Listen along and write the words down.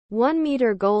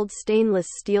1-meter gold stainless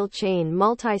steel chain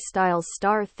multi-styles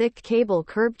star thick cable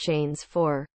curb chains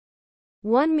for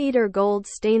 1-meter gold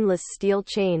stainless steel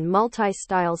chain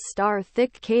multi-styles star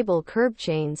thick cable curb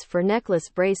chains for necklace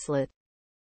bracelet.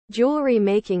 Jewelry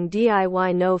making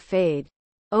DIY no fade.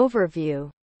 Overview.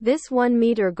 This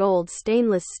 1-meter gold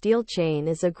stainless steel chain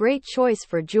is a great choice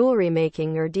for jewelry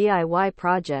making or DIY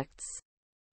projects.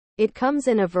 It comes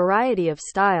in a variety of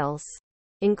styles,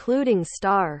 including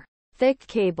star, thick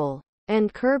cable,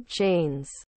 and curb chains.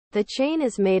 The chain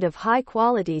is made of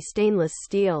high-quality stainless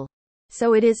steel,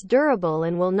 so it is durable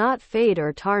and will not fade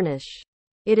or tarnish.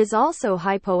 It is also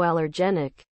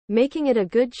hypoallergenic, making it a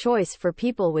good choice for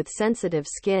people with sensitive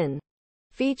skin.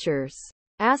 Features.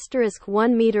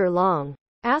 1 meter long.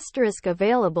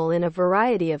 Available in a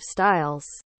variety of styles.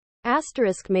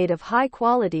 Made of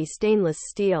high-quality stainless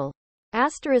steel.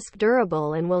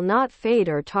 Durable and will not fade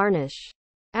or tarnish.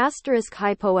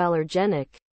 Hypoallergenic.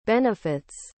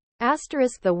 Benefits.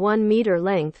 The 1 meter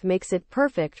length makes it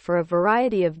perfect for a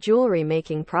variety of jewelry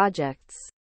making projects.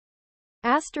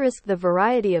 The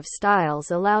variety of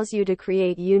styles allows you to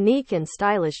create unique and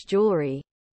stylish jewelry.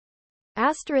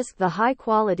 The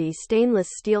high-quality stainless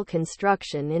steel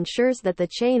construction ensures that the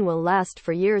chain will last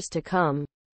for years to come.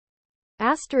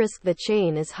 The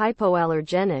chain is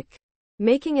hypoallergenic,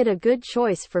 making it a good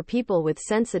choice for people with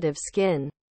sensitive skin.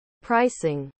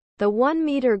 Pricing. The 1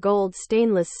 meter gold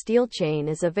stainless steel chain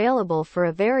is available for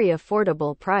a very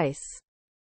affordable price.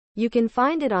 You can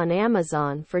find it on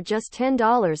Amazon for just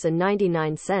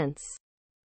 $10.99.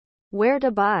 Where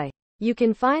to buy? You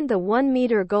can find the 1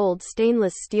 meter gold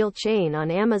stainless steel chain on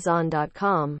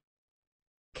Amazon.com.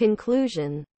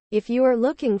 Conclusion. If you are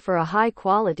looking for a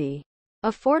high-quality,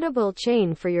 affordable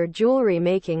chain for your jewelry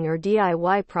making or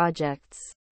DIY projects,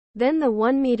 then the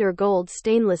 1 meter gold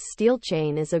stainless steel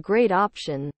chain is a great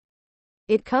option.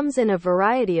 It comes in a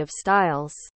variety of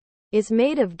styles, is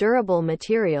made of durable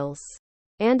materials,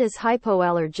 and is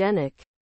hypoallergenic.